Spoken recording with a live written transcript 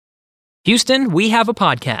Houston, we have a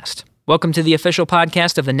podcast. Welcome to the official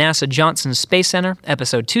podcast of the NASA Johnson Space Center,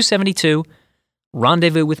 episode 272,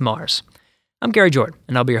 Rendezvous with Mars. I'm Gary Jordan,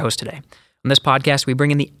 and I'll be your host today. On this podcast, we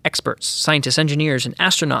bring in the experts, scientists, engineers, and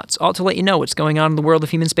astronauts, all to let you know what's going on in the world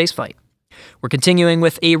of human spaceflight. We're continuing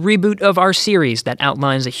with a reboot of our series that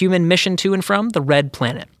outlines a human mission to and from the Red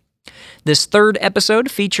Planet. This third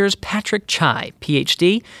episode features Patrick Chai,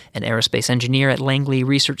 PhD, an aerospace engineer at Langley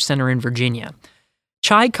Research Center in Virginia.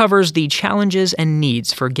 Chai covers the challenges and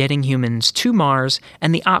needs for getting humans to Mars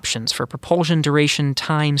and the options for propulsion, duration,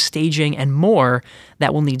 time, staging, and more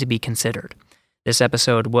that will need to be considered. This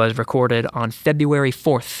episode was recorded on February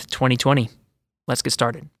 4th, 2020. Let's get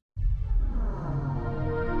started.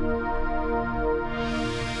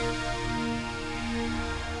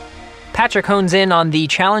 Patrick hones in on the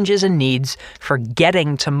challenges and needs for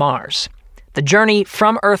getting to Mars. The journey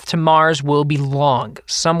from Earth to Mars will be long,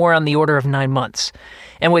 somewhere on the order of 9 months.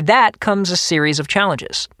 And with that comes a series of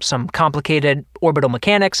challenges, some complicated orbital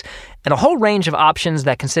mechanics, and a whole range of options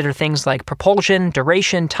that consider things like propulsion,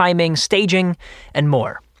 duration, timing, staging, and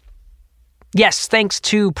more. Yes, thanks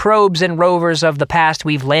to probes and rovers of the past,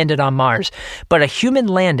 we've landed on Mars, but a human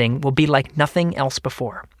landing will be like nothing else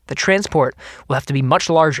before. The transport will have to be much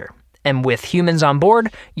larger. And with humans on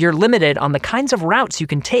board, you're limited on the kinds of routes you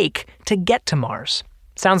can take to get to Mars.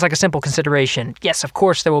 Sounds like a simple consideration. Yes, of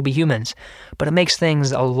course there will be humans, but it makes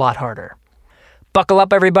things a lot harder. Buckle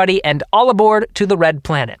up, everybody, and all aboard to the Red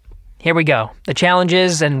Planet. Here we go, the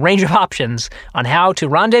challenges and range of options on how to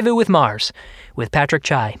rendezvous with Mars with Patrick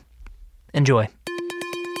Chai. Enjoy.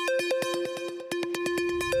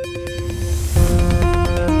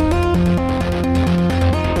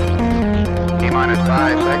 T-minus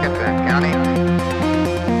 5 seconds and counting.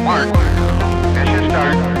 Mark. Mission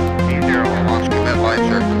start. T0. Launch commit light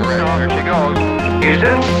circle correct. Here she goes.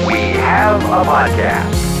 Houston, we have a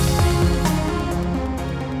podcast.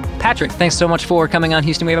 Patrick, thanks so much for coming on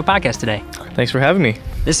Houston. We have a podcast today. Thanks for having me.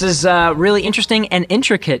 This is a really interesting and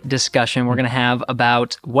intricate discussion we're going to have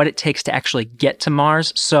about what it takes to actually get to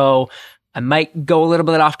Mars. So I might go a little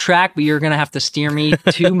bit off track, but you're going to have to steer me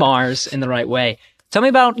to Mars in the right way. Tell me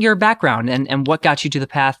about your background and what got you to the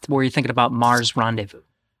path where you're thinking about Mars rendezvous.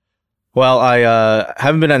 Well, I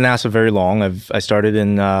haven't been at NASA very long. I started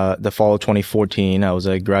in the fall of 2014. I was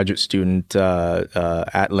a graduate student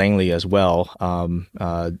at Langley as well,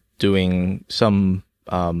 doing some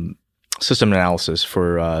system analysis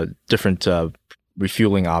for different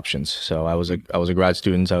refueling options. So I was a grad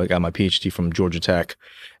student. I got my PhD from Georgia Tech.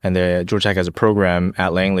 And Georgia Tech has a program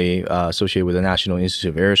at Langley associated with the National Institute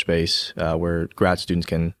of Aerospace, where grad students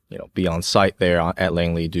can, be on site there at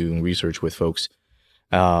Langley doing research with folks.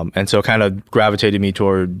 And so kind of gravitated me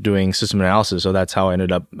toward doing system analysis. So that's how I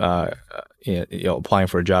ended up, applying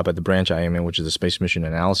for a job at the branch I am in, which is the Space Mission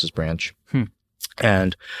Analysis branch.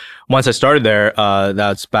 And once I started there,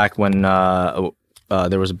 that's back when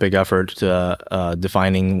there was a big effort to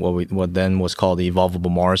defining what then was called the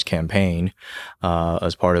Evolvable Mars campaign,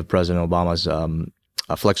 as part of President Obama's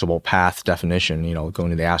a flexible path definition. Going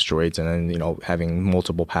to the asteroids and then having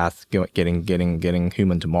multiple paths getting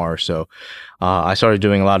human to Mars. So I started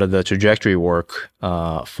doing a lot of the trajectory work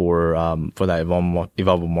for that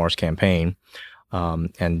Evolvable Mars campaign.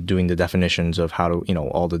 And doing the definitions of how to,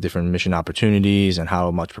 all the different mission opportunities and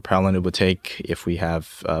how much propellant it would take if we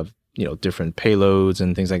have, different payloads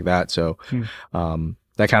and things like that. So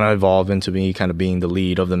that kind of evolved into me kind of being the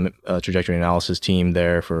lead of the trajectory analysis team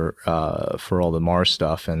there for all the Mars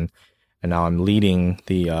stuff. And now I'm leading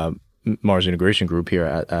the Mars integration group here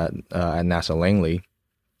at NASA Langley.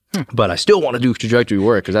 But I still want to do trajectory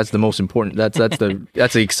work because that's the most important. That's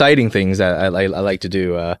the exciting things that I like to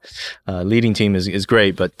do. Leading team is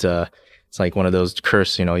great, but it's like one of those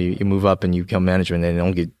curse. You move up and you become management, and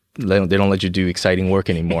they don't let you do exciting work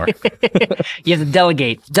anymore. You have to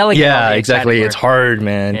delegate. Yeah, exactly. It's hard,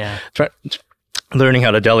 man. Yeah. Learning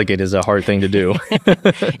how to delegate is a hard thing to do.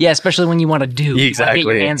 Yeah, especially when you want to do. Exactly. You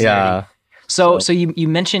get your hands yeah. dirty. So you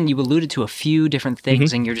mentioned, you alluded to a few different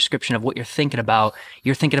things in your description of what you're thinking about.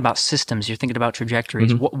 You're thinking about systems. You're thinking about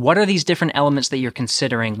trajectories. What are these different elements that you're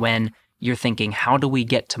considering when you're thinking, how do we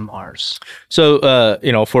get to Mars? So,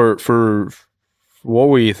 for what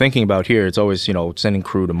we're thinking about here, it's always, sending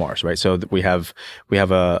crew to Mars, right? So we have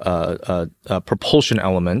a propulsion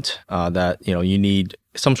element that, you need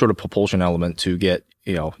some sort of propulsion element to get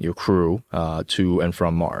your crew to and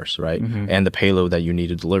from Mars, right? And the payload that you need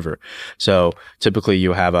to deliver. So typically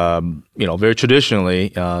you have very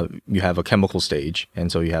traditionally you have a chemical stage,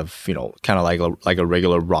 and so you have kind of like a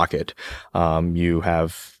regular rocket. You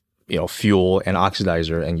have fuel and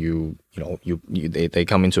oxidizer, and they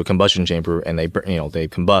come into a combustion chamber and they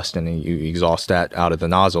combust, and then you exhaust that out of the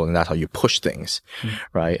nozzle, and that's how you push things,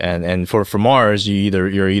 right? And for Mars,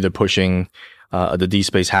 you're either pushing the deep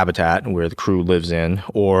space habitat where the crew lives in,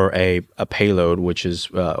 or a payload, which is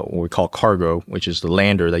what we call cargo, which is the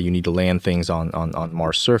lander that you need to land things on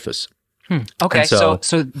Mars' surface. Okay, so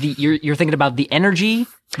you're thinking about the energy,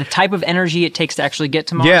 the type of energy it takes to actually get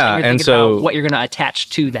to Mars. Yeah, and you're thinking about what you're going to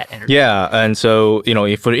attach to that energy. Yeah, and so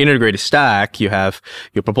for the integrated stack, you have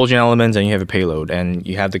your propulsion elements and you have a payload, and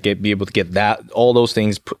you have to be able to get all those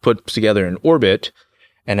things put together in orbit.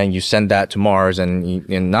 And then you send that to Mars, and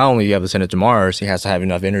not only you have to send it to Mars, it has to have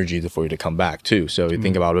enough energy for you to come back too. So you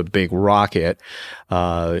think about a big rocket,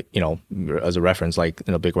 as a reference, like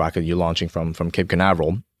a big rocket you're launching from Cape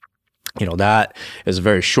Canaveral. That is a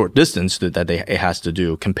very short distance that it has to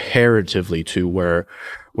do comparatively to where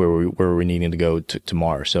we're needing to go to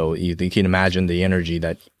Mars. So you can imagine the energy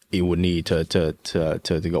that it would need to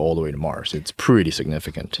go all the way to Mars. It's pretty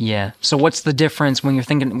significant. Yeah. So what's the difference when you're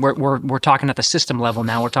thinking, we're talking at the system level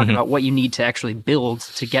now, we're talking about what you need to actually build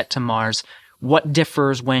to get to Mars. What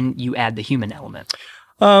differs when you add the human element?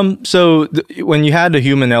 So when you had the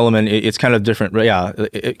human element, it's kind of different. Yeah.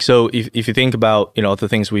 So if you think about, the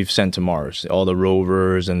things we've sent to Mars, all the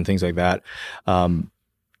rovers and things like that,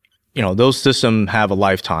 those systems have a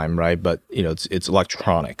lifetime, right? But it's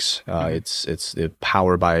electronics. It's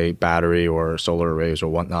powered by battery or solar arrays or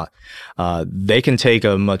whatnot. They can take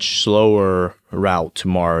a much slower route to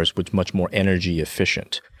Mars, which much more energy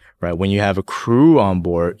efficient, right? When you have a crew on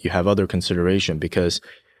board, you have other consideration because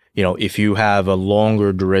if you have a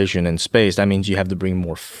longer duration in space, that means you have to bring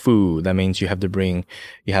more food. That means you have to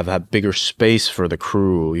have bigger space for the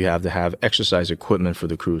crew. You have to have exercise equipment for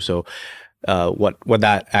the crew. So what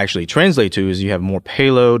that actually translates to is you have more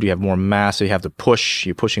payload, you have more mass, so you have to push,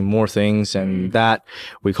 you're pushing more things, and that,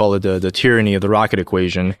 we call it the tyranny of the rocket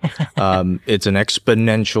equation. It's an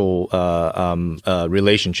exponential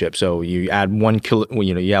relationship. So you add 1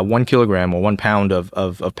 kilogram or 1 pound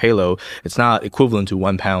of payload, it's not equivalent to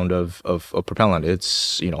 1 pound of propellant.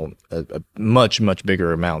 It's a much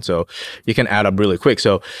bigger amount. So you can add up really quick.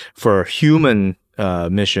 So for human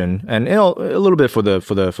mission, and a little bit for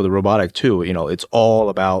the robotic too, it's all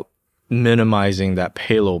about minimizing that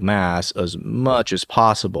payload mass as much as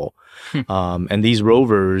possible. And these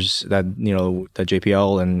rovers that that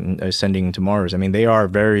JPL and are sending to Mars, I mean, they are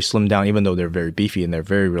very slimmed down, even though they're very beefy and they're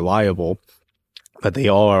very reliable. But they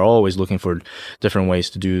all are always looking for different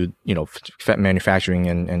ways to do, manufacturing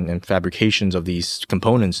and fabrications of these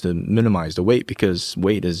components to minimize the weight, because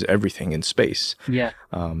weight is everything in space. Yeah.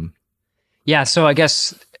 Yeah, so I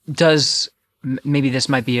guess maybe this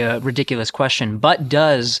might be a ridiculous question, but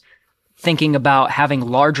does thinking about having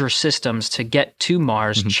larger systems to get to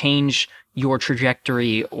Mars change your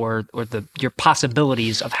trajectory or your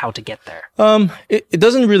possibilities of how to get there? It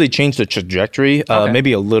doesn't really change the trajectory,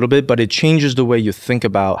 maybe a little bit, but it changes the way you think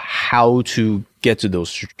about how to get to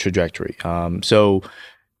those trajectory. So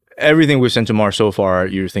everything we've sent to Mars so far,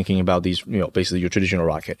 you're thinking about these, basically your traditional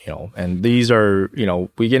rocket, and these are,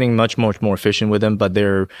 we're getting much more efficient with them, but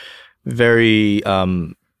they're very, I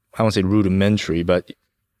won't say rudimentary, but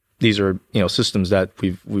these are, systems that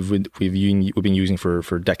we've been using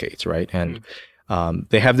for decades, right? And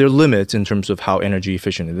they have their limits in terms of how energy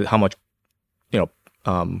efficient, how much,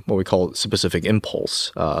 what we call specific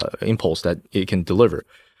impulse that it can deliver,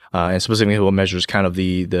 and specifically what measures kind of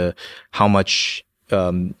the how much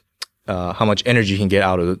energy you can get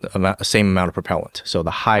out of the same amount of propellant. So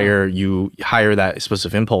the higher that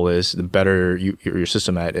specific impulse is, the better your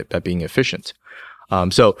system at being efficient.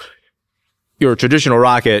 So your traditional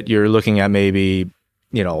rocket, you're looking at maybe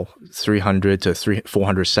 300 to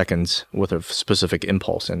 400 seconds worth of specific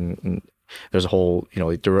impulse, and there's a whole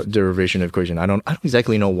derivation of equation. I don't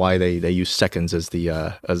exactly know why they use seconds as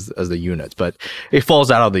the unit, but it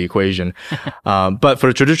falls out of the equation. But for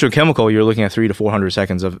a traditional chemical, you're looking at 300 to 400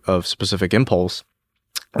 seconds of specific impulse,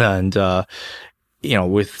 and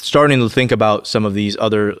with starting to think about some of these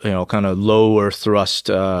other kind of lower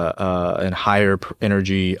thrust and higher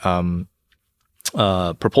energy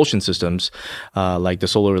propulsion systems, like the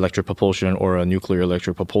solar electric propulsion or a nuclear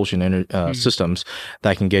electric propulsion systems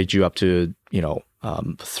that can get you up to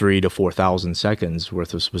 3,000 to 4,000 seconds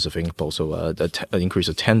worth of specific impulse, so an increase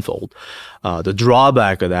of tenfold. The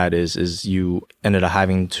drawback of that is you ended up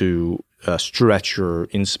having to stretch your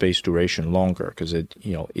in space duration longer, because it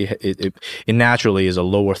naturally is a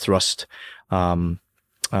lower thrust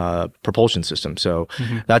propulsion system. So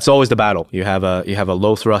that's always the battle. You have a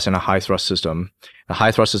low thrust and a high thrust system. A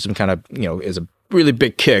high thrust system kind of is really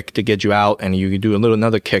big kick to get you out, and you do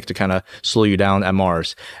another kick to kind of slow you down at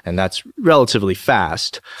Mars, and that's relatively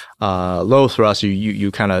fast. Low thrust,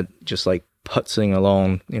 you kind of just like putzing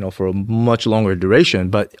along, for a much longer duration,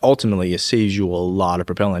 but ultimately it saves you a lot of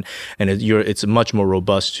propellant, and it's much more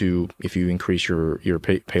robust to, if you increase your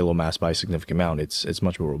payload mass by a significant amount, it's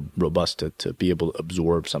much more robust to be able to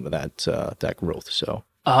absorb some of that growth. So.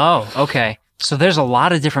 Oh, okay. So there's a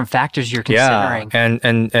lot of different factors you're considering. Yeah,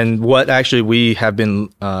 and what actually we have been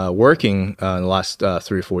working in the last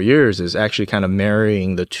 3 or 4 years is actually kind of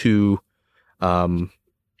marrying the two.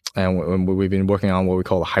 And we've been working on what we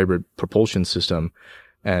call a hybrid propulsion system,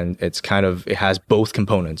 and it has both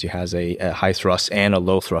components. It has a high thrust and a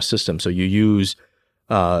low thrust system. So you use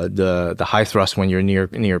the high thrust when you're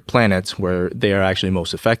near planets where they are actually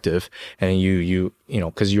most effective, and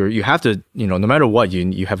because you have to, no matter what,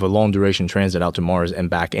 you have a long duration transit out to Mars and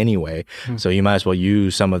back anyway. So you might as well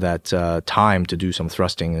use some of that time to do some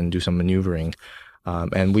thrusting and do some maneuvering.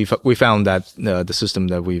 And we found that the system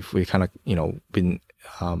that we kind of been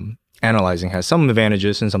analyzing has some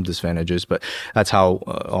advantages and some disadvantages, but that's how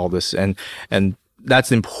all this and that's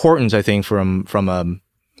the importance, I think, from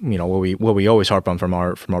what we always harp on from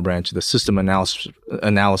our branch, the system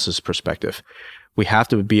analysis perspective. We have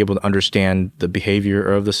to be able to understand the behavior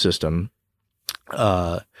of the system,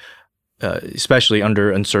 especially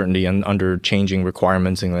under uncertainty and under changing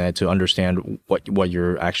requirements and that, to understand what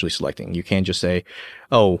you're actually selecting. You can't just say,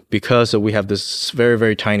 oh, because we have this very,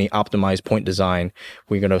 very tiny optimized point design,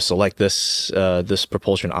 we're going to select this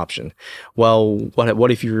propulsion option. Well,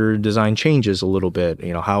 what if your design changes a little bit?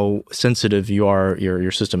 How sensitive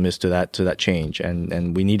your system is to that change,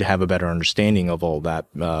 and we need to have a better understanding of all that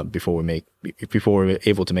before we're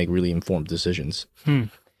able to make really informed decisions.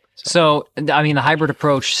 So, I mean, the hybrid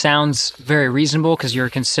approach sounds very reasonable because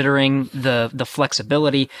you're considering the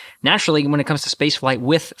flexibility. Naturally, when it comes to spaceflight,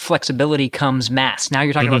 with flexibility comes mass. Now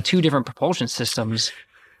you're talking about two different propulsion systems.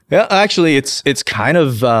 Yeah, actually, it's kind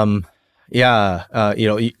of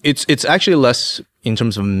it's actually less in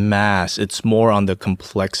terms of mass. It's more on the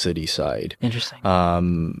complexity side. Interesting.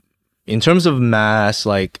 In terms of mass,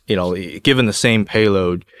 given the same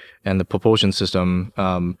payload and the propulsion system,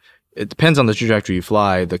 it depends on the trajectory you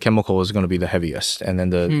fly. The chemical is going to be the heaviest, and then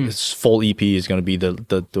the full EP is going to be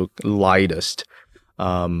the lightest.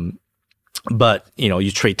 But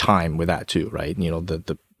you trade time with that too, right?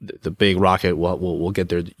 The big rocket will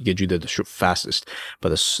get you there the fastest, but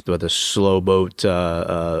the slow boat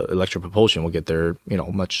electric propulsion will get there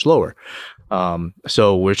much slower.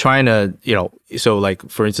 So we're trying to so like,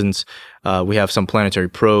 for instance, we have some planetary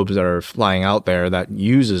probes that are flying out there that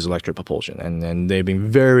uses electric propulsion, and they've been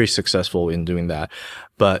very successful in doing that.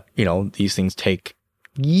 But these things take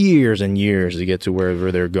years and years to get to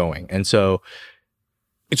wherever they're going, and so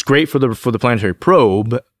it's great for the planetary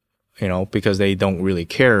probe, because they don't really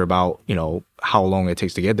care about how long it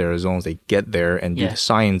takes to get there, as long as they get there and do the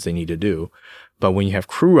science they need to do. But when you have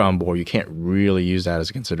crew on board, you can't really use that as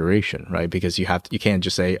a consideration, right? Because you can't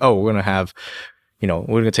just say, oh, we're going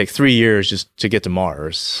to take 3 years just to get to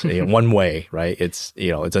Mars one way, right? It's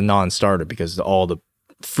a non-starter because all the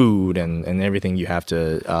food and everything you have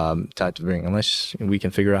to bring, unless we can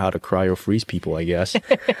figure out how to cryo freeze people, I guess.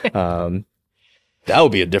 That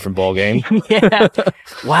would be a different ball game. Yeah.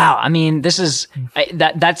 Wow. I mean, that's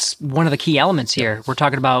one of the key elements here. We're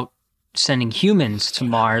talking about sending humans to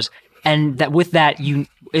Mars. And that with that,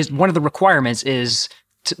 one of the requirements is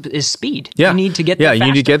speed. Yeah. You need to get there faster.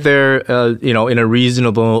 You need to get there, in a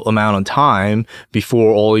reasonable amount of time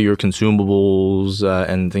before all your consumables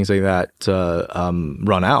and things like that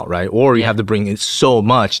run out, right? Or you have to bring in so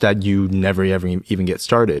much that you never ever even get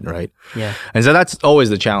started, right? Yeah. And so that's always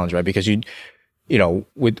the challenge, right? Because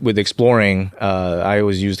with exploring, I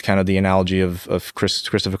always used kind of the analogy of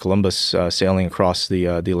Christopher Columbus sailing across the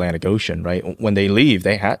Atlantic Ocean, right? When they leave,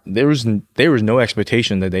 there was no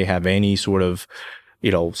expectation that they have any sort of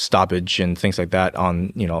stoppage and things like that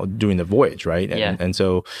on during the voyage, right? And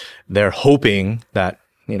so they're hoping that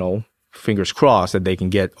fingers crossed that they can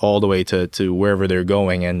get all the way to wherever they're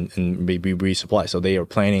going and maybe resupply. So they are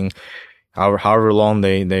planning, however long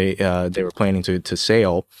they were planning to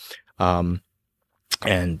sail.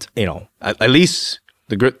 And at least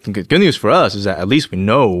the good news for us is that at least we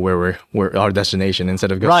know where our destination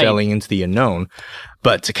instead of sailing into the unknown.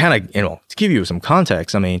 But to kind of to give you some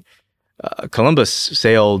context, I mean, Columbus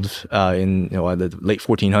sailed in the late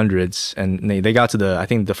 1400s, and they got to I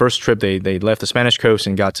think the first trip they left the Spanish coast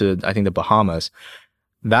and got to, I think, the Bahamas.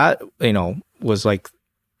 That was like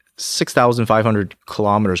 6,500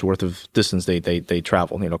 kilometers worth of distance they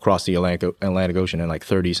traveled across the Atlantic Ocean in like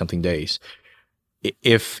 30 something days.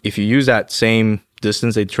 if you use that same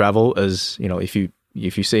distance they travel as, if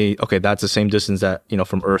you say, okay, that's the same distance that,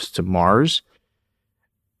 from Earth to Mars,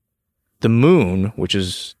 the moon, which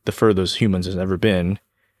is the furthest humans has ever been,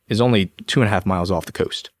 is only 2.5 miles off the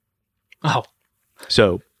coast. Oh.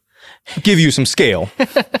 So give you some scale.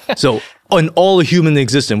 So in all human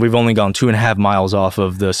existence, we've only gone 2.5 miles off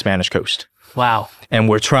of the Spanish coast. Wow. And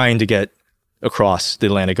we're trying to get across the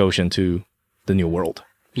Atlantic Ocean to the New World.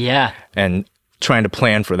 Yeah. And trying to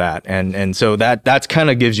plan for that. And so that's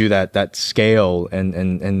kind of gives you that scale.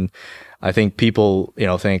 And I think people,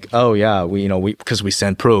 think, oh yeah, because we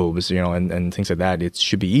send probes, and things like that, it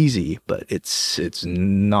should be easy, but it's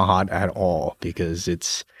not at all, because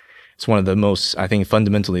it's one of the most, I think,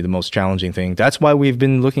 fundamentally the most challenging thing. That's why we've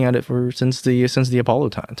been looking at it since the Apollo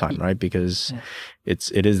time, right? Because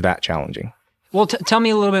it is that challenging. Well, tell me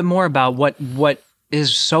a little bit more about what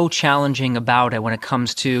is so challenging about it when it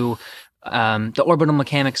comes to the orbital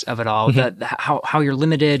mechanics of it all, how you're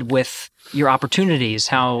limited with your opportunities,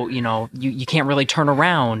 how, you can't really turn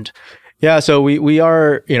around. Yeah, so we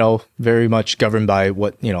are, very much governed by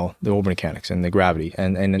what, the orbital mechanics and the gravity.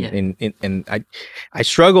 And I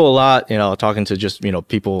struggle a lot, talking to just,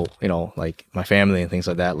 people, like my family and things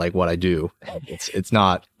like that, like what I do. It's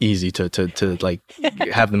not easy to like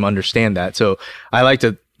have them understand that. So I like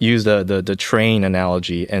to use the train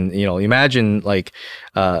analogy, and imagine like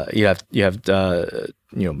you have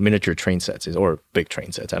miniature train sets or big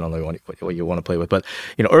train sets. I don't know what you want to play with, but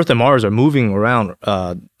Earth and Mars are moving around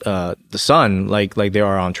the sun like they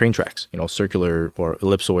are on train tracks, circular or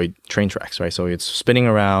ellipsoid train tracks, right? So it's spinning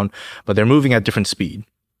around, but they're moving at different speed,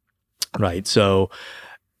 right? So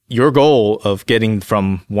your goal of getting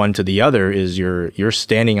from one to the other is you're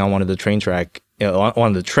standing on one of the train track.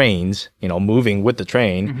 On the trains, moving with the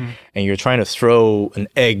train, and you're trying to throw an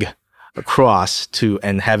egg across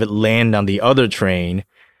and have it land on the other train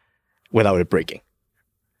without it breaking,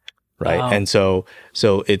 right? Wow. And so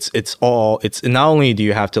it's not only do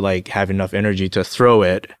you have to like have enough energy to throw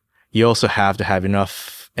it, you also have to have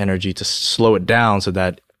enough energy to slow it down so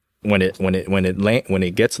that when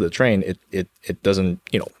it gets to the train, it doesn't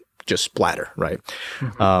just splatter, right?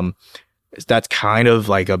 That's kind of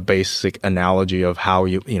like a basic analogy of how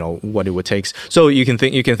what it would take. So you can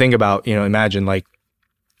think about, imagine like,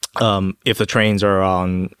 if the trains are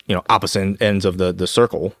on, opposite ends of the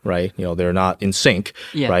circle, right? They're not in sync,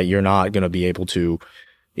 right? You're not going to be able to,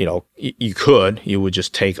 you would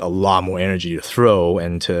just take a lot more energy to throw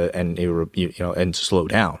and to slow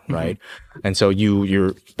down, right? And so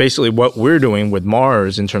you're basically what we're doing with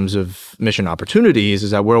Mars in terms of mission opportunities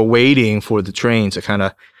is that we're waiting for the train to kind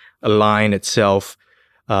of align itself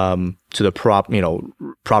to the proper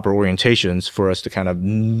orientations for us to kind of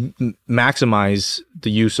maximize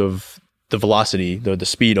the use of the velocity, the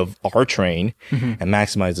speed of our train, and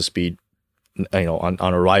maximize the speed,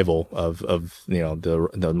 on arrival of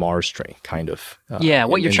the Mars train, kind of.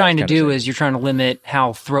 What you're trying to do is you're trying to limit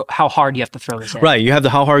how hard you have to throw this in. Right, you have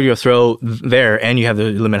how hard you throw there, and you have to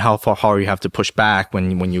limit how hard you have to push back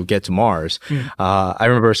when you get to Mars. I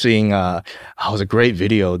remember seeing it was a great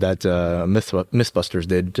video that Mythbusters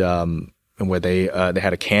did. Where they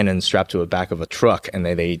had a cannon strapped to the back of a truck, and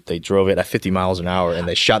they drove it at 50 miles an hour, and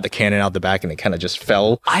they shot the cannon out the back, and it kind of just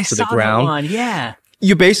fell to the ground. That one, yeah.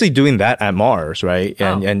 You're basically doing that at Mars, right?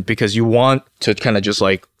 And because you want to kind of just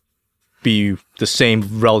like be the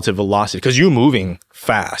same relative velocity, because you're moving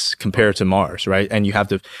fast compared to Mars, right? And you have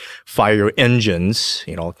to fire your engines,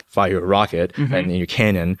 fire your rocket and your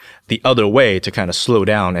cannon the other way to kind of slow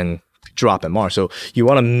down and drop at Mars. So you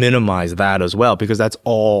want to minimize that as well, because that's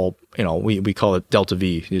all, we call it delta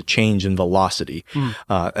V, the change in velocity.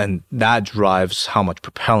 And that drives how much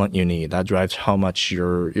propellant you need. That drives how much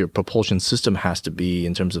your propulsion system has to be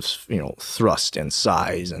in terms of, thrust and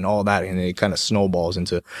size and all that. And it kind of snowballs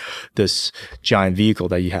into this giant vehicle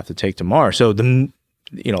that you have to take to Mars. So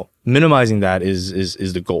minimizing that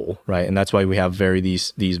is the goal, right? And that's why we have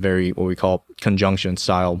these very, what we call conjunction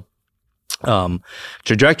style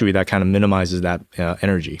trajectory that kind of minimizes that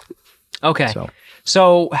energy. Okay.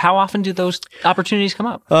 So how often do those opportunities come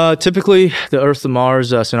up? Typically, the Earth to Mars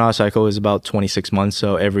Sonata cycle is about 26 months.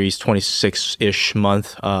 So every 26-ish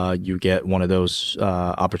month, you get one of those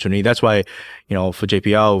opportunities. That's why, for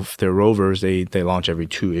JPL, their rovers, they launch every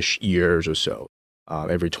 2-ish years or so.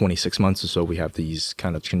 Every 26 months or so, we have these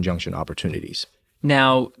kind of conjunction opportunities.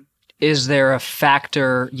 Now, is there a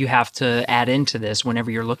factor you have to add into this whenever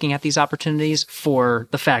you're looking at these opportunities for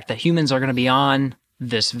the fact that humans are going to be on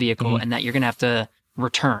this vehicle and that you're going to have to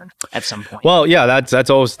return at some point? Well, yeah, that's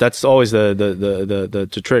always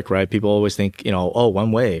the trick, right? People always think,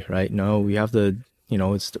 one way, right? No, we have to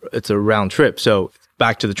it's a round trip. So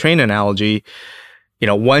back to the train analogy,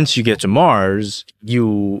 once you get to Mars,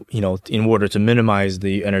 in order to minimize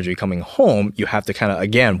the energy coming home, you have to kind of,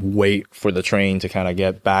 again, wait for the train to kind of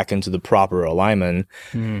get back into the proper alignment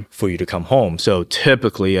for you to come home. So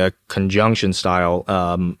typically a conjunction style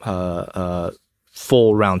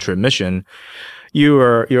full round trip mission,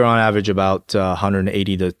 you're on average about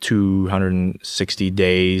 180 to 260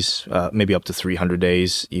 days, maybe up to 300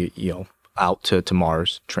 days, out to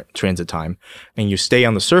Mars transit time, and you stay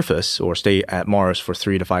on the surface or stay at Mars for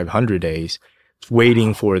 300 to 500 days,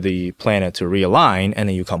 waiting for the planet to realign, and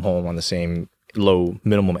then you come home on the same low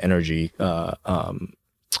minimum energy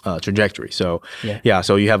trajectory. So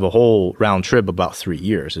so you have a whole round trip about 3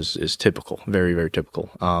 years is typical, very, very typical.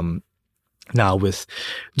 Now with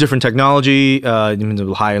different technology,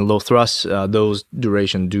 high and low thrust, those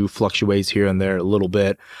duration do fluctuate here and there a little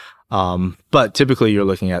bit. But typically you're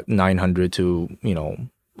looking at 900 to,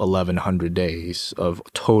 1100 days of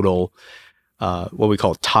total, what we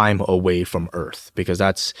call time away from Earth, because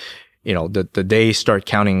that's, the days start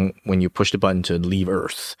counting when you push the button to leave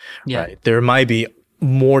Earth. Yeah. Right? There might be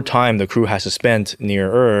more time the crew has to spend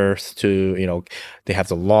near Earth to, they have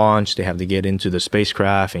to launch, they have to get into the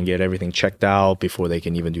spacecraft and get everything checked out before they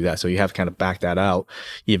can even do that. So you have to kind of back that out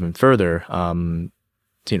even further,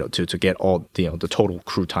 to get all, the total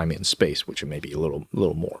crew time in space, which may be a little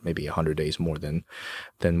more, maybe 100 days more than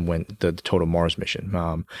when the total Mars mission.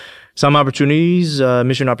 Some opportunities,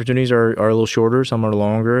 mission opportunities are a little shorter, some are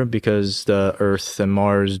longer because the Earth and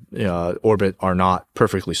Mars orbit are not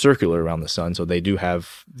perfectly circular around the sun, so they do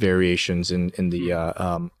have variations in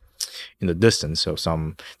the distance. So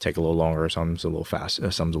some take a little longer, some's a little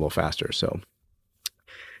faster. So.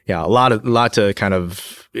 Yeah, a lot to kind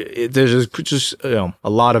of. There's just a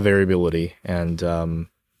lot of variability, and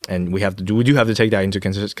we do have to take that into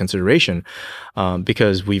consideration,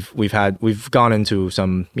 because we've gone into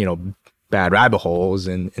some bad rabbit holes,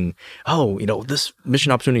 and this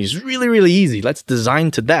mission opportunity is really, really easy. Let's design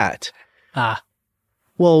to that.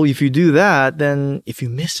 Well, if you do that, then if you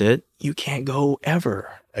miss it, you can't go ever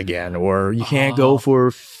again, or you can't go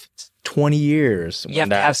for 20 years. You have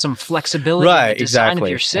to have some flexibility in the design of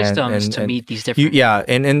your systems to meet these different...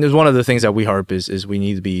 And there's one of the things that we harp is we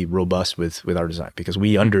need to be robust with our design, because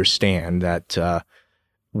we understand that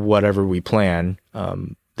whatever we plan,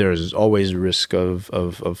 there's always a risk of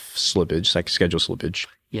slippage, like schedule slippage.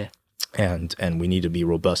 Yeah. And we need to be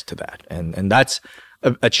robust to that. And that's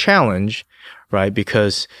a challenge, right?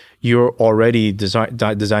 Because you're already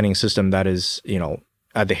designing a system that is,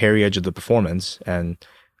 at the hairy edge of the performance, and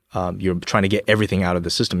you're trying to get everything out of the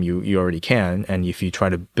system you already can, and if you try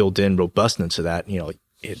to build in robustness to that,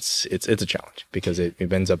 it's a challenge, because it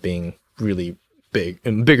ends up being really big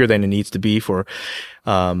and bigger than it needs to be for,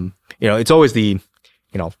 it's always the,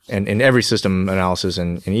 and in every system analysis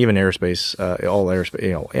and even aerospace, all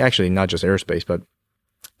aerospace, actually not just aerospace, but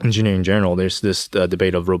engineering in general, there's this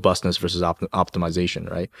debate of robustness versus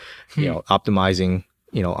optimization, right? Optimizing,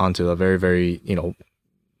 onto a very, very,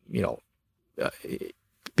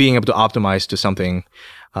 being able to optimize to something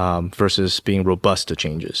versus being robust to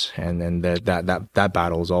changes, and then that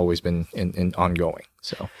battle has always been in ongoing.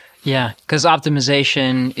 So because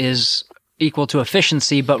optimization is equal to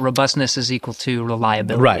efficiency, but robustness is equal to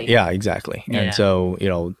reliability. Right. Yeah. Exactly. Yeah. And so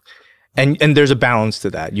and there's a balance to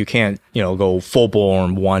that. You can't go full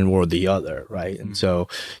blown one or the other, right? And so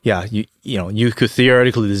you could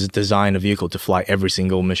theoretically design a vehicle to fly every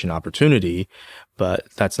single mission opportunity, but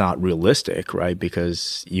that's not realistic, right?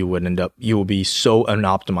 Because you will be so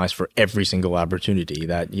unoptimized for every single opportunity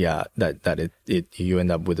that you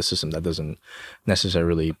end up with a system that doesn't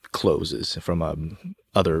necessarily closes from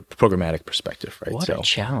other programmatic perspective, right? What a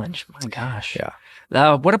challenge! My gosh. Yeah.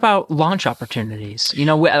 What about launch opportunities?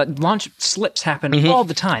 Launch slips happen all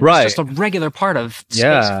the time. Right. It's just a regular part of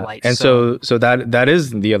space flight. And so that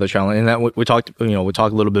is the other challenge. And that we talked a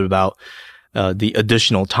little bit about the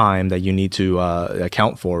additional time that you need to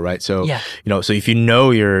account for, right? So so if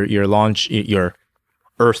your launch, your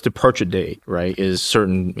Earth departure date, right, is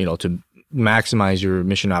certain, to maximize your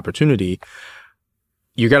mission opportunity,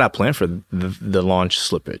 you got to plan for the launch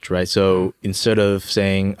slippage, right? So instead of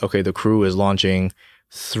saying, okay, the crew is launching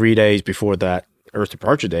 3 days before that Earth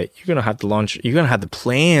departure date, you're going to have to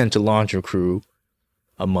plan to launch your crew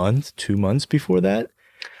a month, 2 months before that.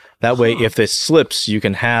 That way, if it slips, you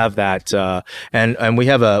can have that. And we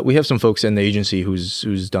have some folks in the agency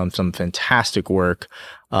who's done some fantastic work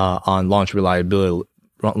on launch reliability,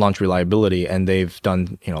 and they've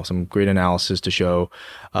done some great analysis to show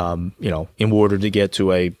in order to get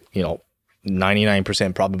to a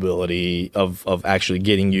 99% probability of actually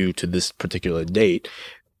getting you to this particular date,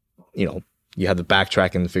 you have to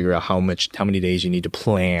backtrack and figure out how many days you need to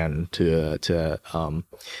plan to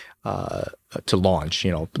launch,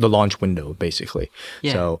 the launch window basically.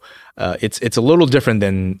 Yeah. So it's a little different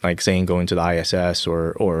than like saying going to the ISS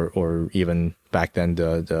or even back then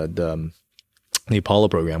the Apollo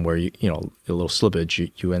program where a little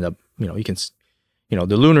slippage you end up you can.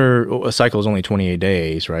 The lunar cycle is only 28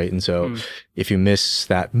 days, right? And so if you miss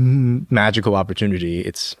that magical opportunity,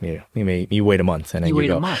 it's, you wait a month and then you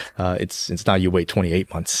go. A month. It's not you wait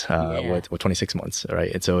 28 months, or 26 months,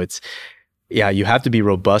 right? And so you have to be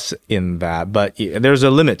robust in that, but there's a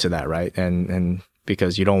limit to that, right? And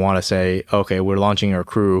because you don't want to say, okay, we're launching our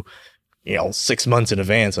crew 6 months in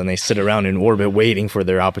advance and they sit around in orbit waiting for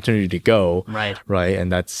their opportunity to go. Right. And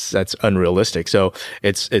that's unrealistic. So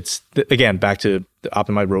it's again, back to the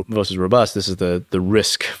optimized versus robust. This is the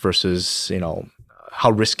risk versus,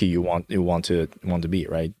 how risky you want to be,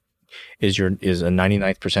 right? Is a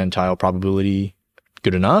 99th percentile probability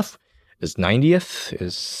good enough? Is 90th?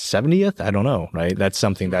 Is 70th? I don't know, right? That's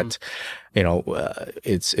something that,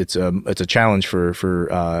 it's a challenge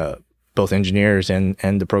for both engineers and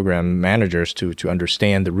the program managers to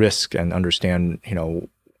understand the risk and understand,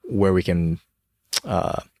 where we can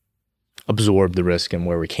absorb the risk and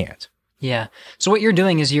where we can't. Yeah. So what you're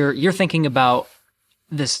doing is you're thinking about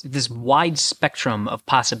this wide spectrum of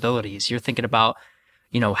possibilities. You're thinking about,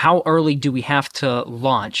 how early do we have to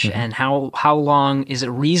launch and how long is it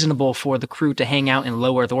reasonable for the crew to hang out in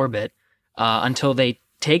low Earth orbit until they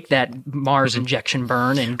take that Mars injection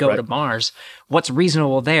burn and go to Mars. What's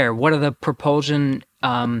reasonable there? What are the propulsion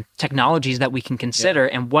technologies that we can consider,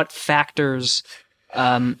 and what factors,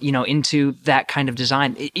 into that kind of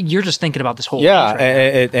design? You're just thinking about this whole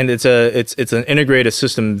and it's an integrated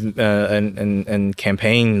system and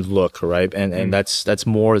campaign look, right? And that's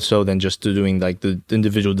more so than just doing like the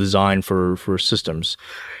individual design for systems.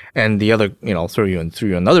 And the other, throw you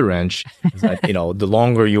another wrench is that, the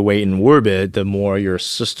longer you wait in orbit, the more your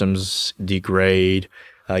systems degrade.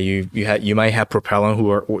 You might have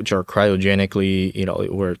propellant which are cryogenically,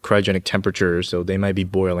 we're at cryogenic temperatures, so they might be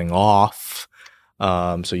boiling off.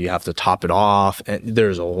 So you have to top it off, and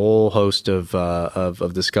there's a whole host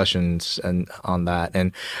of discussions on that,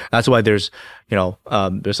 and that's why there's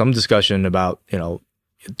some discussion about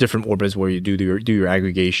different orbits where you do your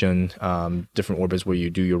aggregation, different orbits where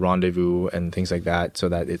you do your rendezvous and things like that, so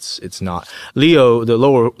that it's not LEO. The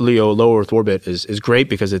low Earth orbit is great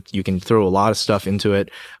because you can throw a lot of stuff into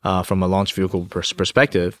it from a launch vehicle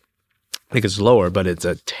perspective because it's lower, but it's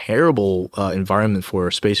a terrible environment for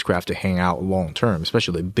a spacecraft to hang out long term,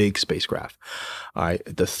 especially big spacecraft.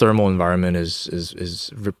 The thermal environment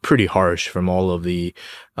is pretty harsh from all of the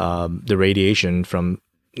radiation from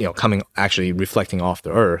coming actually reflecting off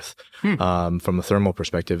the Earth from a thermal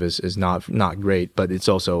perspective is not great, but it's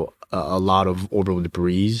also a lot of orbital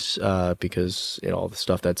debris because all the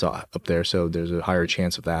stuff that's up there, so there's a higher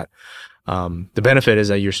chance of that. The benefit is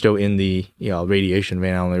that you're still in the radiation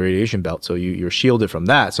Van Allen radiation belt, so you're shielded from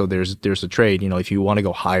that. So there's a trade. If you want to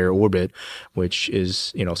go higher orbit, which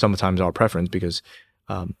is sometimes our preference because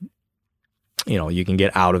you can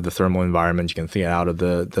get out of the thermal environment, you can get out of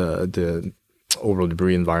the orbital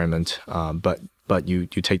debris environment, but you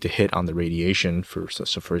take the hit on the radiation for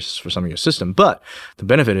some of your system. But the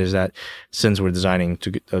benefit is that since we're designing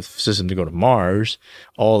a system to go to Mars,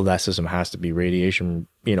 all of that system has to be radiation,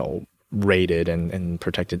 rated and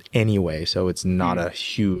protected anyway. So it's not a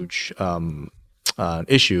huge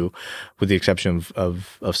issue, with the exception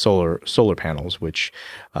of solar panels, which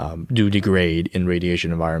do degrade in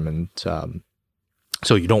radiation environment.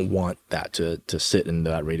 So you don't want that to sit in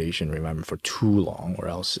that radiation environment for too long, or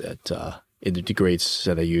else it degrades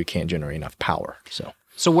so that you can't generate enough power.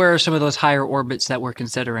 So where are some of those higher orbits that we're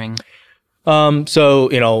considering?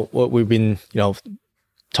 So what we've been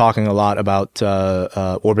talking a lot about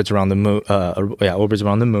orbits around the moon. Orbits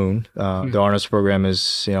around the moon. The Artemis program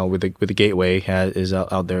is with the Gateway is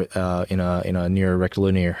out there in a near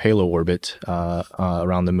rectilinear halo orbit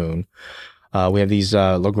around the moon. We have these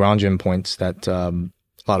Lagrangian points that a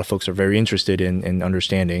lot of folks are very interested in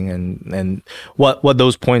understanding, and what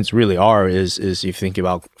those points really are is if you think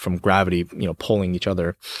about from gravity, pulling each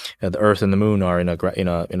other. The Earth and the Moon are in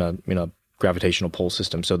a gravitational pull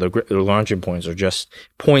system. So the Lagrangian points are just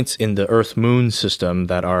points in the Earth-Moon system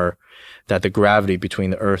that the gravity between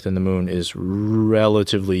the Earth and the Moon is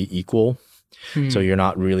relatively equal. So you're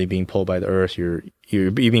not really being pulled by the Earth.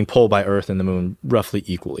 You're being pulled by Earth and the Moon roughly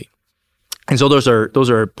equally. And so those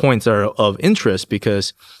are points that are of interest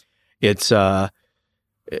because it's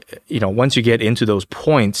once you get into those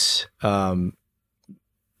points,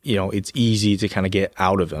 it's easy to kind of get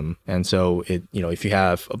out of them. And so if you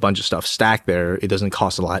have a bunch of stuff stacked there, it doesn't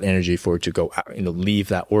cost a lot of energy for it to go out, leave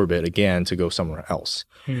that orbit again to go somewhere else.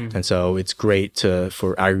 And so it's great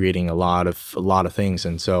for aggregating a lot of things.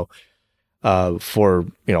 And so for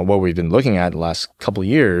what we've been looking at the last couple of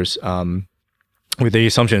years, with the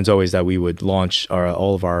assumption is always that we would launch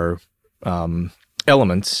all of our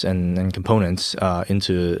elements and components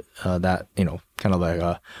into that, kind of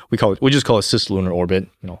like we just call it cislunar orbit,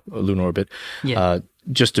 a lunar orbit,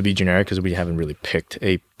 just to be generic, because we haven't really picked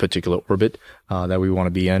a particular orbit that we want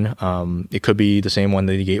to be in. It could be the same one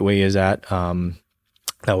that the Gateway is at.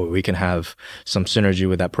 That way we can have some synergy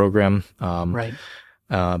with that program. Right.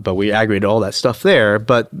 But we aggregate all that stuff there.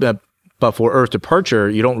 But for Earth departure,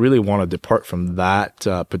 you don't really want to depart from that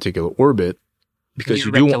particular orbit, because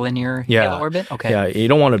you do rectilinear halo orbit. Okay. Yeah, you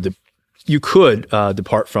don't want to. You could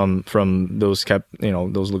depart from those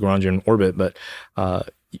those Lagrangian orbit, but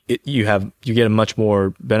you get a much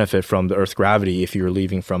more benefit from the Earth gravity if you're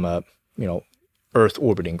leaving from a Earth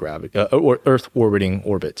orbiting gravity or Earth orbiting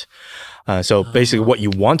orbit. So basically, what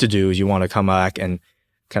you want to do is you want to come back and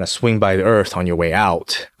kind of swing by the Earth on your way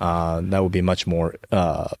out. That would be much more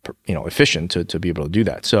efficient to be able to do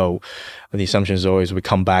that. So the assumption is always we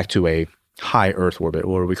come back to a high Earth orbit,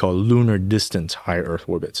 or we call lunar distance high Earth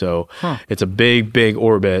orbit. So it's a big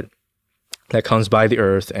orbit that comes by the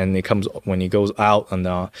Earth, and it comes when it goes out on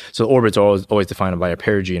so the orbits are always defined by a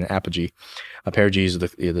perigee and apogee. A perigee is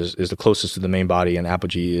the closest to the main body, and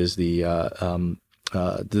apogee is the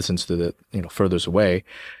distance to the furthest away.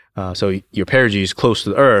 So your perigee is close to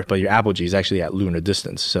the Earth, but your apogee is actually at lunar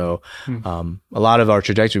distance. So a lot of our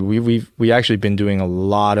trajectory, we actually been doing a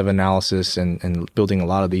lot of analysis and building a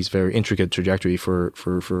lot of these very intricate trajectory for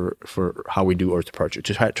how we do Earth departure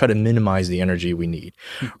to try to minimize the energy we need.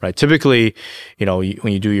 Right? Typically,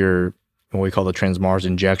 when you do what we call the trans-Mars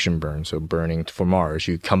injection burn, so burning for Mars,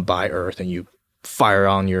 you come by Earth and you fire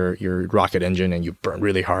on your rocket engine and you burn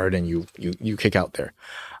really hard and you kick out there.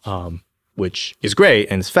 Which is great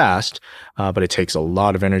and it's fast, but it takes a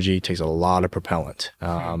lot of energy, it takes a lot of propellant.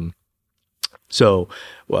 So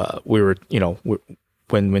we were,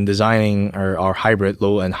 when designing our hybrid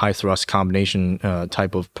low and high thrust combination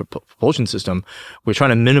type of propulsion system, we're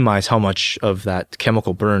trying to minimize how much of that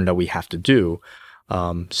chemical burn that we have to do.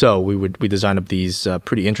 So we designed up these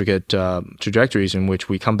pretty intricate trajectories in which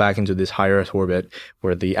we come back into this high Earth orbit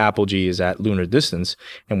where the apogee is at lunar distance,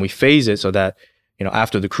 and we phase it so that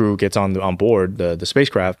after the crew gets on board the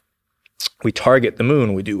spacecraft, we target the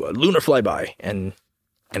moon, we do a lunar flyby, and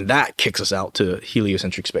that kicks us out to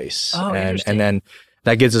heliocentric space. And then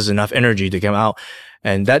that gives us enough energy to come out.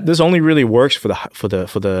 And this only really works for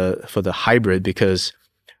the hybrid, because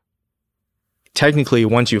technically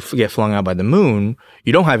once you get flung out by the moon,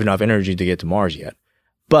 you don't have enough energy to get to Mars yet.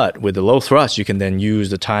 But with the low thrust, you can then use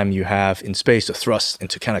the time you have in space to thrust and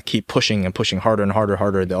to kind of keep pushing and pushing harder and harder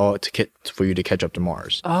for you to catch up to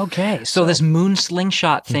Mars. Okay, so this moon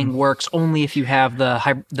slingshot thing works only if you have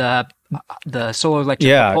the solar electric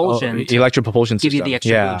propulsion. Electric propulsion give system. You the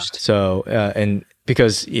extra boost. So and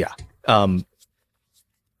because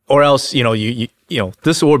or else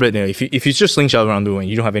this orbit, if you just slingshot around the moon,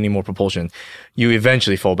 you don't have any more propulsion, you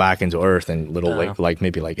eventually fall back into Earth, and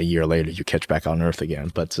maybe a year later you catch back on Earth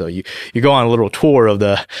again. But so you go on a little tour of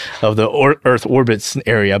the Earth orbits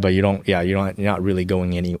area, but you're not really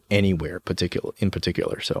going anywhere in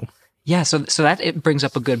particular. So yeah, so that it brings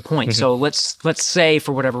up a good point. So let's say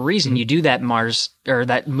for whatever reason you do that Mars or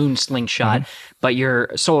that moon slingshot, but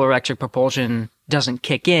your solar electric propulsion doesn't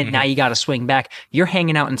kick in. Now you got to swing back. You're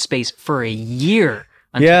hanging out in space for a year.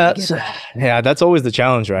 That's always the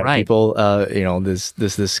challenge, right? People,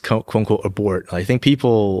 this quote unquote abort. I think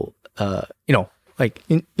people, not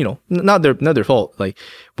their fault. Like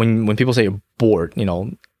when people say abort,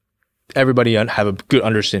 everybody have a good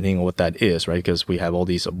understanding of what that is, right? Because we have all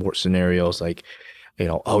these abort scenarios, like,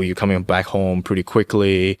 you're coming back home pretty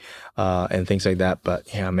quickly, and things like that.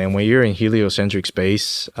 But yeah, man, when you're in heliocentric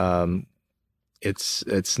space,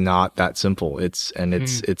 it's not that simple. It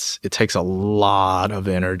takes a lot of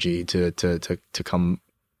energy to come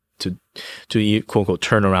to quote unquote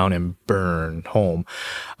turn around and burn home.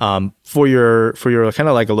 For your kind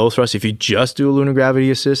of like a low thrust, if you just do a lunar gravity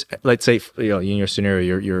assist, let's say in your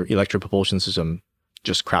scenario your electric propulsion system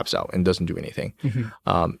just craps out and doesn't do anything.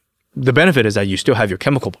 The benefit is that you still have your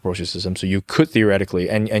chemical propulsion system, so you could theoretically,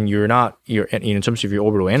 and you're in terms of your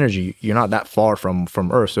orbital energy, you're not that far from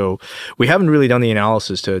Earth. So we haven't really done the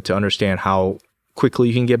analysis to understand how quickly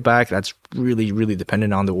you can get back. That's really, really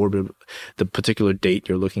dependent on the orbit, the particular date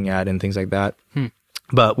you're looking at, and things like that.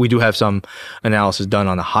 But we do have some analysis done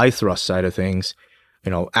on the high thrust side of things.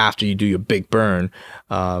 After you do your big burn,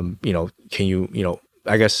 can you,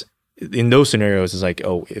 I guess in those scenarios, it's like,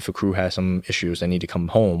 oh, if a crew has some issues, they need to come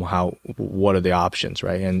home. What are the options,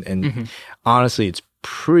 right? And honestly, it's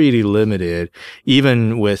pretty limited.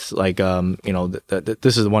 Even with like,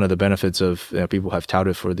 this is one of the benefits of people have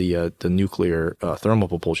touted for the nuclear thermal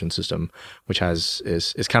propulsion system, which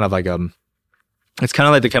is kind of like it's kind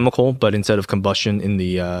of like the chemical, but instead of combustion in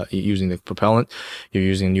the using the propellant, you're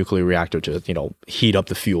using a nuclear reactor to heat up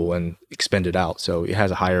the fuel and expend it out. So it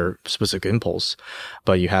has a higher specific impulse,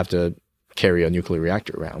 but you have to carry a nuclear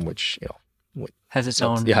reactor around, which has its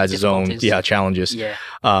own challenges. Yeah.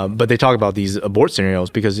 But they talk about these abort scenarios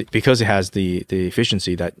because it has the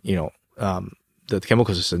efficiency that the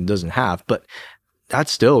chemical system doesn't have, but that's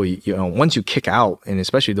still, once you kick out, and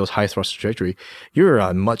especially those high thrust trajectory, you're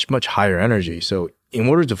on much, much higher energy. So in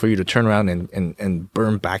order for you to turn around and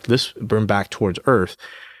burn back towards Earth,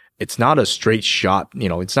 it's not a straight shot.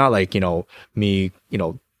 It's not like, me,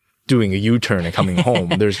 doing a U-turn and coming home.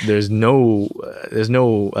 There's no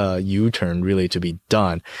U-turn really to be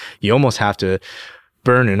done. You almost have to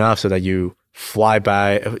burn enough so that you fly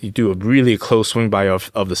by, you do a really close swing by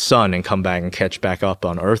of the sun and come back and catch back up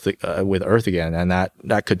on Earth with Earth again, and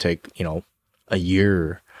that could take a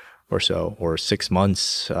year or so, or 6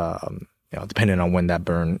 months, depending on when that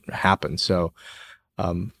burn happens. So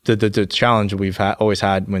the challenge we've always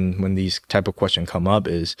had when these type of questions come up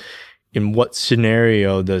is, in what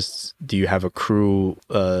scenario do you have a crew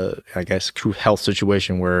crew health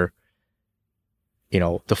situation where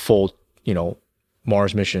the full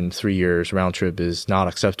Mars mission 3 years round trip is not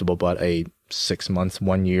acceptable, but a 6 month,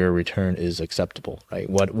 1 year return is acceptable, right?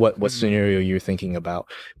 What scenario you're thinking about?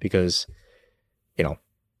 Because, I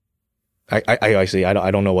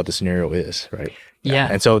don't know what the scenario is, right? Yeah.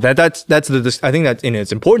 And so that's I think that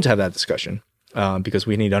it's important to have that discussion, because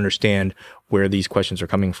we need to understand where these questions are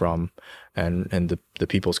coming from, and the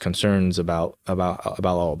people's concerns about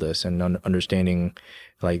all this, and understanding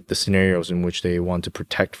like the scenarios in which they want to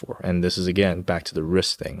protect for. And this is again back to the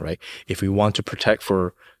risk thing, right? If we want to protect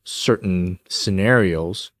for certain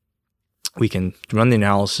scenarios, we can run the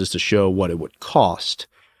analysis to show what it would cost,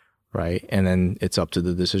 right? And then it's up to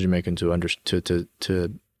the decision maker to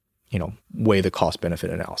weigh the cost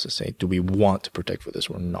benefit analysis. Say, do we want to protect for this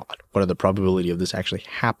or not? What are the probability of this actually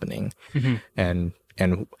happening?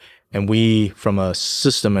 Mm-hmm. And we, from a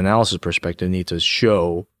system analysis perspective, need to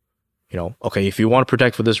show, okay, if you want to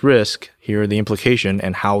protect for this risk, here are the implication,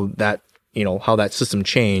 and how that system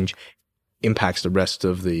change impacts the rest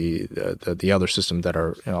of the other systems that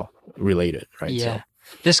are related, right? Yeah. So,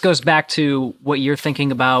 this goes back to what you're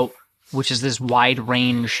thinking about, which is this wide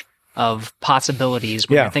range of possibilities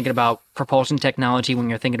when you're thinking about propulsion technology, when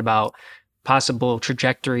you're thinking about possible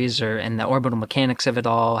trajectories and the orbital mechanics of it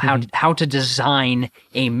all, how to design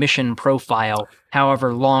a mission profile,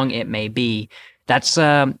 however long it may be. That's,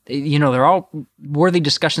 they're all worthy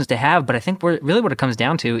discussions to have, but I think really what it comes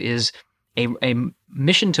down to is a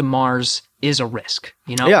mission to Mars is a risk,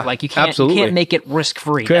 like you can't make it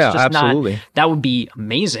risk-free. That's just absolutely. That would be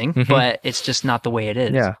amazing, but it's just not the way it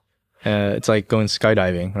is. Yeah. It's like going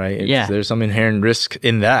skydiving, right? There's some inherent risk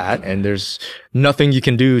in that, and there's nothing you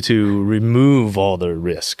can do to remove all the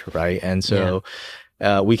risk, right? And so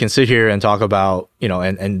we can sit here and talk about,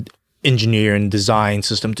 and engineer and design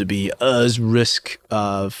system to be as risk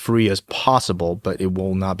free as possible, but it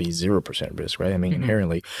will not be 0% risk, right? I mean,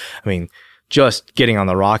 inherently, just getting on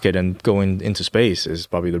the rocket and going into space is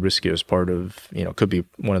probably the riskiest part of, could be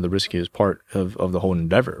one of the riskiest part of the whole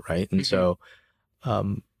endeavor, right? And so,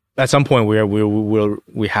 at some point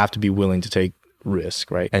we have to be willing to take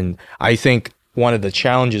risk, right? And I think one of the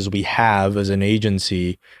challenges we have as an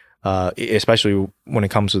agency, especially when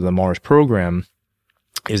it comes to the Mars program,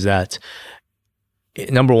 is that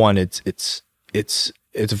number one, it's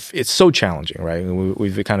so challenging, right?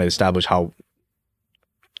 We've kind of established how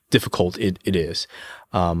difficult it is.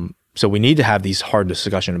 So we need to have these hard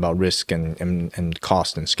discussion about risk and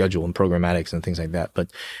cost and schedule and programmatics and things like that.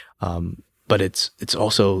 But it's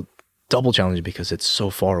also double challenging because it's so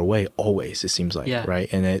far away always, it seems like, right?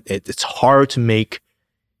 And it's hard to make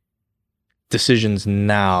decisions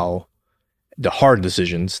now, the hard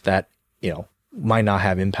decisions that, might not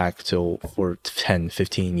have impact for 10,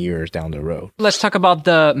 15 years down the road. Let's talk about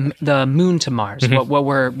the moon to Mars, what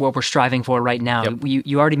we're striving for right now. Yep.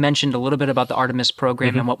 You already mentioned a little bit about the Artemis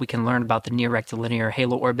program and what we can learn about the near rectilinear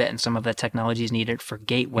halo orbit and some of the technologies needed for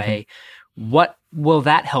Gateway. What will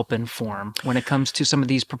that help inform when it comes to some of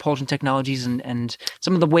these propulsion technologies and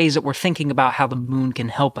some of the ways that we're thinking about how the moon can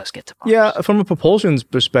help us get to Mars? Yeah, from a propulsion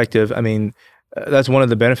perspective, that's one of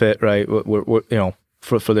the benefit, right? We're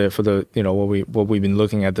for the what we've been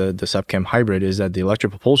looking at the SubChem hybrid is that the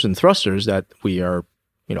electric propulsion thrusters that we are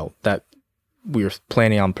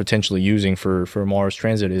planning on potentially using for Mars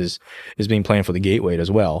transit is being planned for the Gateway as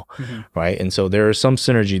well, right? And so there is some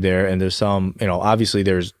synergy there, and there's some, obviously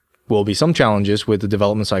will be some challenges with the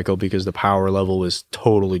development cycle because the power level is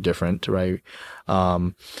totally different, right?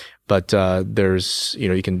 But there's,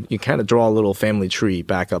 you kind of draw a little family tree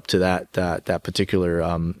back up to that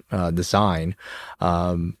particular design.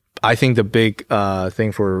 I think the big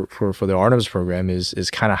thing for the Artemis program is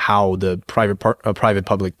kind of how the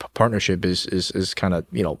private-public partnership is kind of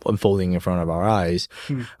unfolding in front of our eyes.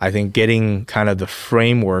 I think getting kind of the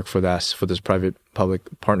framework for this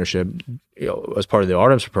private-public partnership, as part of the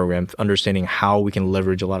Artemis program, understanding how we can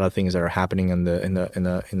leverage a lot of things that are happening in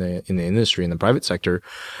the industry, in the private sector,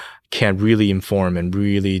 can really inform and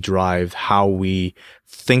really drive how we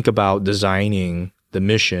think about designing the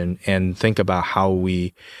mission and think about how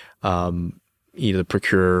we either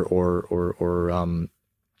procure or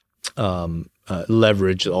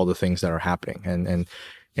leverage all the things that are happening. And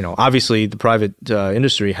obviously the private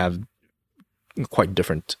industry have quite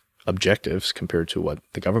different objectives compared to what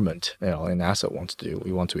the government and NASA wants to do.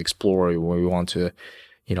 We want to explore, we want to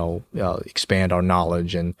expand our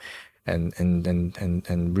knowledge and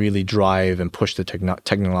really drive and push the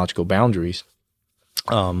technological boundaries.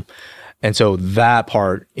 And so that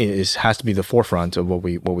part has to be the forefront of what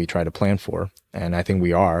we try to plan for, and I think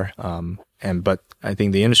we are. But I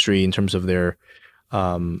think the industry, in terms of their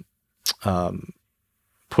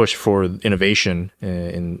push for innovation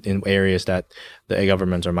in areas that the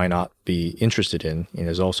governments might not be interested in,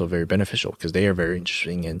 is also very beneficial because they are very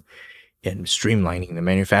interested in streamlining the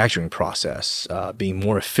manufacturing process, being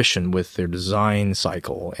more efficient with their design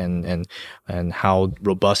cycle, and how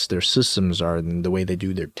robust their systems are and the way they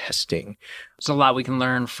do their testing. There's a lot we can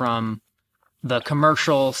learn from the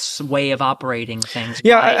commercial way of operating things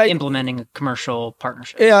by implementing a commercial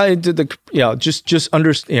partnership. Having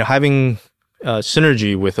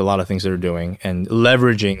synergy with a lot of things they're doing and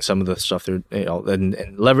leveraging some of the stuff they're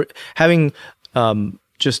having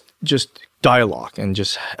just dialogue and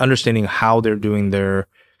just understanding how they're doing their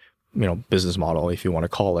business model, if you want to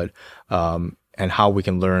call it, and how we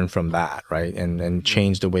can learn from that, right? And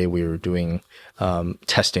change the way we were doing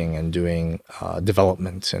testing and doing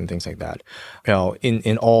development and things like that.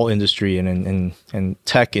 In all industry and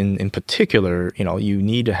tech in particular, you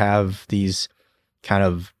need to have these kind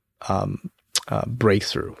of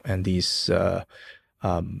breakthrough and these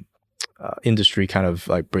industry kind of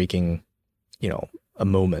like breaking,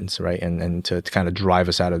 moments, right? And to kind of drive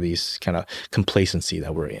us out of these kind of complacency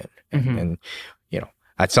that we're in. And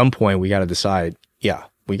at some point we got to decide,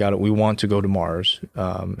 we want to go to Mars,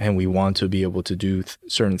 and we want to be able to do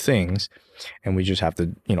certain things, and we just have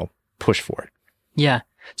to, push for it. Yeah.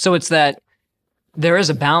 So it's that there is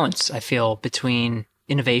a balance, I feel, between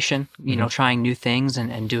innovation, trying new things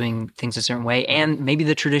and doing things a certain way, and maybe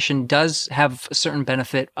the tradition does have a certain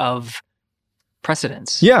benefit of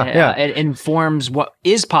precedence. It informs what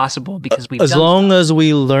is possible because we've as long as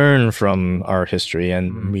we learn from our history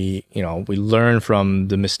and we learn from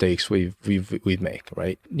the mistakes we've made,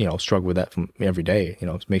 right? Struggle with that from every day,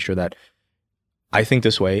 to make sure that I think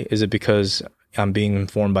this way. Is it because I'm being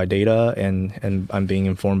informed by data and I'm being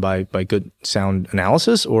informed by good sound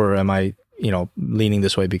analysis, or am I leaning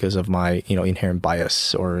this way because of my, inherent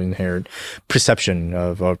bias or inherent perception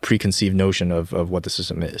of a preconceived notion of what the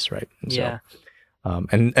system is, right? And so,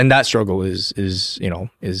 and that struggle is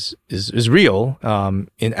real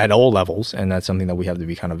at all levels, and that's something that we have to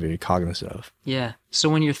be kind of very cognizant of. Yeah. So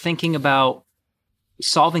when you're thinking about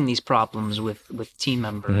solving these problems with team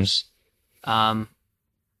members,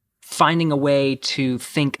 finding a way to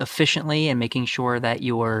think efficiently and making sure that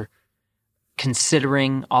you're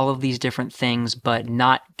considering all of these different things, but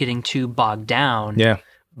not getting too bogged down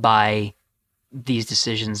by these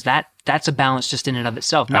decisions. That's a balance just in and of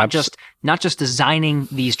itself. Not just designing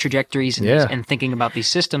these trajectories and thinking about these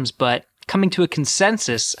systems, but coming to a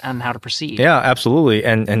consensus on how to proceed. Yeah, absolutely.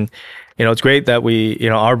 And it's great that we,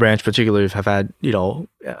 our branch particularly have had,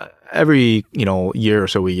 every, year or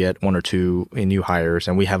so we get one or two new hires,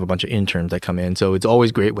 and we have a bunch of interns that come in. So it's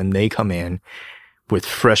always great when they come in with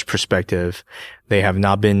fresh perspective. They have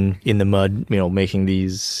not been in the mud, making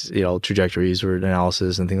these, trajectories or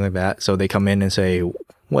analysis and things like that. So they come in and say,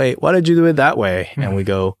 wait, why did you do it that way? And we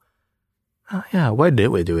go, oh, yeah, why did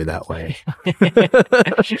we do it that way?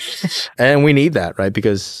 And we need that, right?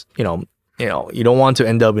 Because, you don't want to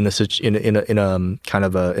end up in a kind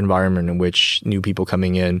of a environment in which new people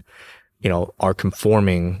coming in are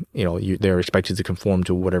conforming, they're expected to conform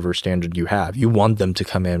to whatever standard you have. You want them to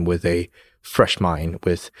come in with a fresh mind,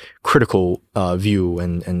 with critical view,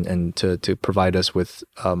 and to provide us with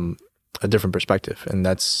a different perspective. And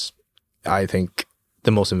that's, I think,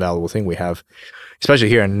 the most invaluable thing we have, especially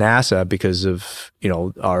here in NASA, because of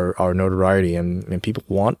our notoriety, and people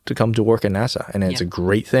want to come to work at NASA, and it's a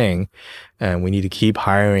great thing. And we need to keep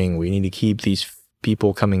hiring. We need to keep these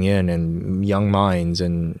people coming in, and young minds,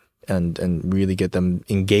 and really get them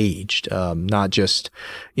engaged, not just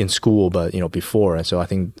in school, but before. And so I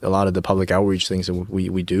think a lot of the public outreach things that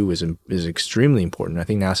we do is extremely important. I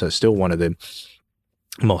think NASA is still one of the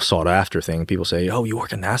most sought after thing. People say, "Oh, you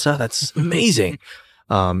work at NASA? That's amazing."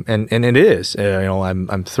 And it is.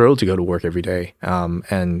 I'm thrilled to go to work every day.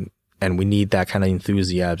 And we need that kind of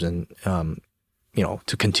enthusiasm,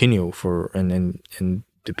 to continue and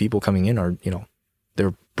the people coming in are,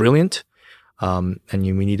 they're brilliant. And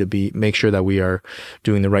we need to make sure that we are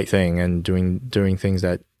doing the right thing, and doing things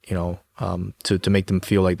that, to make them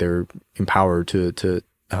feel like they're empowered to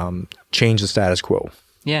change the status quo.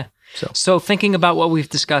 Yeah. So thinking about what we've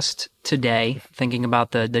discussed today, thinking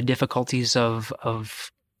about the difficulties of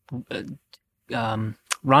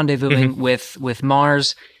rendezvousing with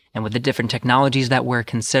Mars, and with the different technologies that we're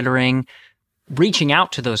considering, reaching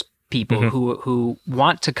out to those people who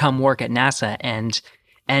want to come work at NASA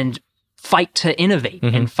and fight to innovate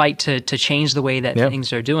and fight to change the way that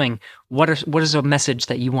things are doing. What is a message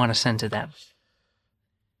that you want to send to them?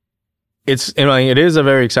 It is a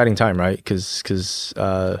very exciting time, right? Because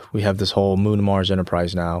we have this whole Moon to Mars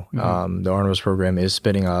enterprise now. The Artemis program is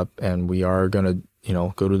spinning up, and we are going to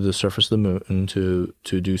go to the surface of the moon to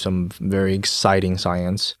do some very exciting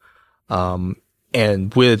science,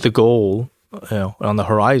 and with the goal on the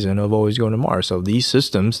horizon of always going to Mars. So these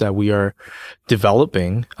systems that we are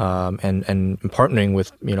developing and partnering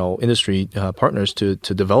with industry partners to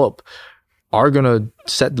develop are going to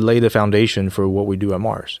lay the foundation for what we do at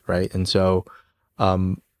Mars, right? And so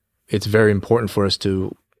it's very important for us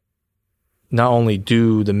to not only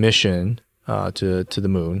do the mission to the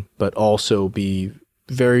moon, but also be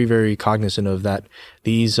very, very cognizant of that.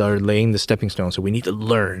 These are laying the stepping stones. So we need to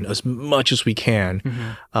learn as much as we can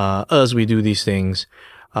as we do these things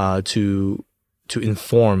to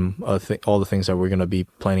inform all the things that we're going to be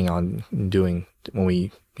planning on doing when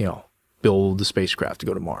we, build the spacecraft to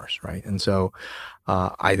go to Mars, right? And so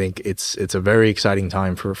I think it's a very exciting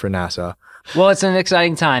time for NASA. Well, it's an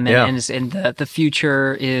exciting time, and the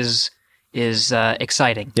future is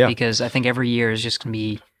exciting because I think every year is just going to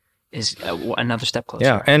be another step closer.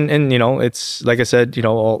 Yeah, and it's like I said,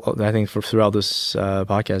 I think throughout this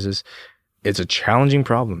podcast it's a challenging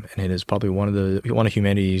problem, and it is probably one of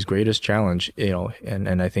humanity's greatest challenge.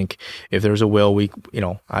 And I think if there's a will,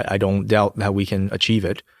 I don't doubt that we can achieve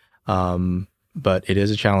it. But it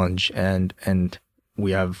is a challenge, and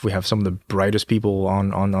we have some of the brightest people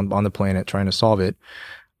on the planet trying to solve it.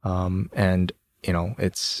 And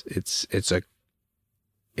it's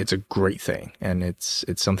a great thing, and it's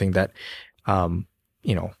something that I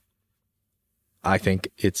think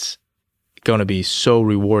it's going to be so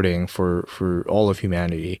rewarding for all of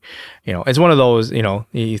humanity. It's one of those,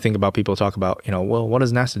 you think about, people talk about, well, what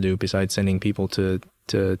does NASA do besides sending people to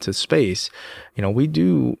space? We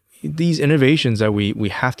do these innovations that we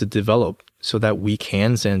have to develop so that we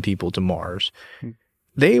can send people to Mars.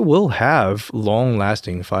 They will have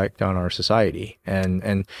long-lasting effect on our society,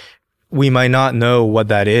 and we might not know what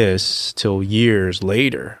that is till years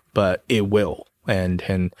later, but it will.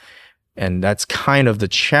 And that's kind of the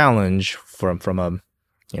challenge from a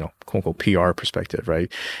quote unquote PR perspective,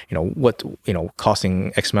 right?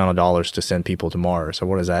 Costing X amount of dollars to send people to Mars. So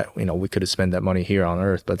what is that? We could have spent that money here on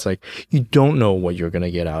Earth, but it's like, you don't know what you're going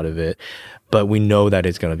to get out of it, but we know that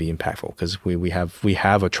it's going to be impactful because we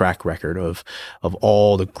have a track record of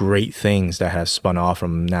all the great things that have spun off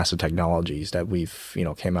from NASA technologies that we've,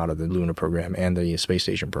 came out of the lunar program and the space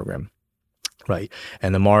station program, right?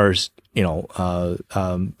 And the Mars,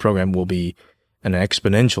 program will be an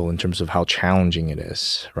exponential in terms of how challenging it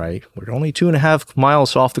is, right? We're only 2.5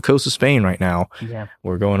 miles off the coast of Spain right now. Yeah.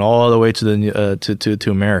 We're going all the way to the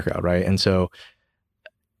to America, right? And so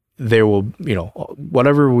there will,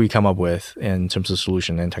 whatever we come up with in terms of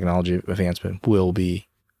solution and technology advancement will be,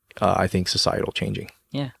 I think, societal changing.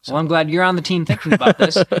 Yeah. Well, I'm glad you're on the team thinking about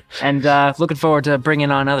this, and looking forward to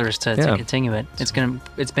bringing on others to continue it. It's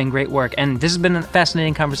been great work, and this has been a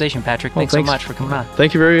fascinating conversation, Patrick. Thanks so much for coming on.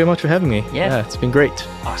 Thank you very much for having me. Yeah, it's been great.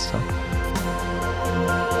 Awesome.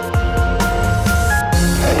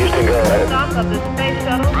 Houston, go ahead. Dock of the space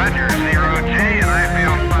shuttle. Roger, 0G, and I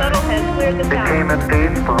feel fine. Shuttle has cleared the tower. Became a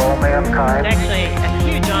theme for all mankind. It's actually a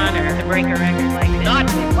huge honor to break a record like this. Not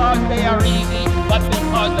because they are easy, but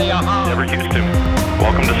because they are hard. Never Houston,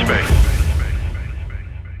 welcome to space.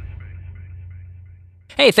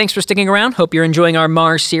 Hey, thanks for sticking around. Hope you're enjoying our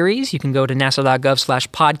Mars series. You can go to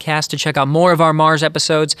nasa.gov/podcast to check out more of our Mars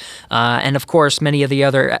episodes, and of course, many of the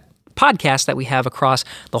other podcasts that we have across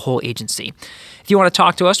the whole agency. If you want to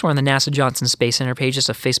talk to us, we're on the NASA Johnson Space Center pages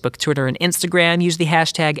of Facebook, Twitter, and Instagram. Use the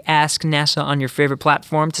hashtag AskNASA on your favorite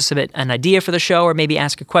platform to submit an idea for the show or maybe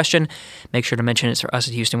ask a question. Make sure to mention it's for us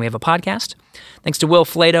at Houston We Have a Podcast. Thanks to Will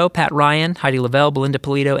Flato, Pat Ryan, Heidi Lavelle, Belinda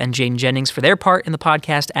Polito, and Jane Jennings for their part in the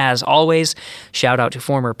podcast, as always. Shout out to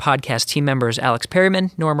former podcast team members Alex Perryman,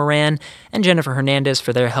 Nora Moran, and Jennifer Hernandez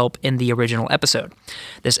for their help in the original episode.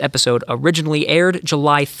 This episode originally aired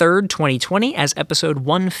July 3rd, 2020 as episode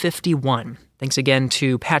 151. Thanks again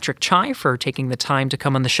to Patrick Chai for taking the time to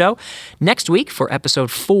come on the show. Next week, for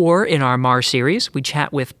episode 4 in our Mars series, we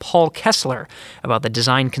chat with Paul Kessler about the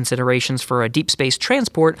design considerations for a deep space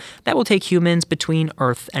transport that will take humans between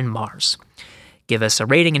Earth and Mars. Give us a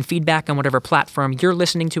rating and feedback on whatever platform you're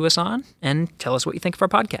listening to us on, and tell us what you think of our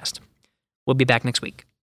podcast. We'll be back next week.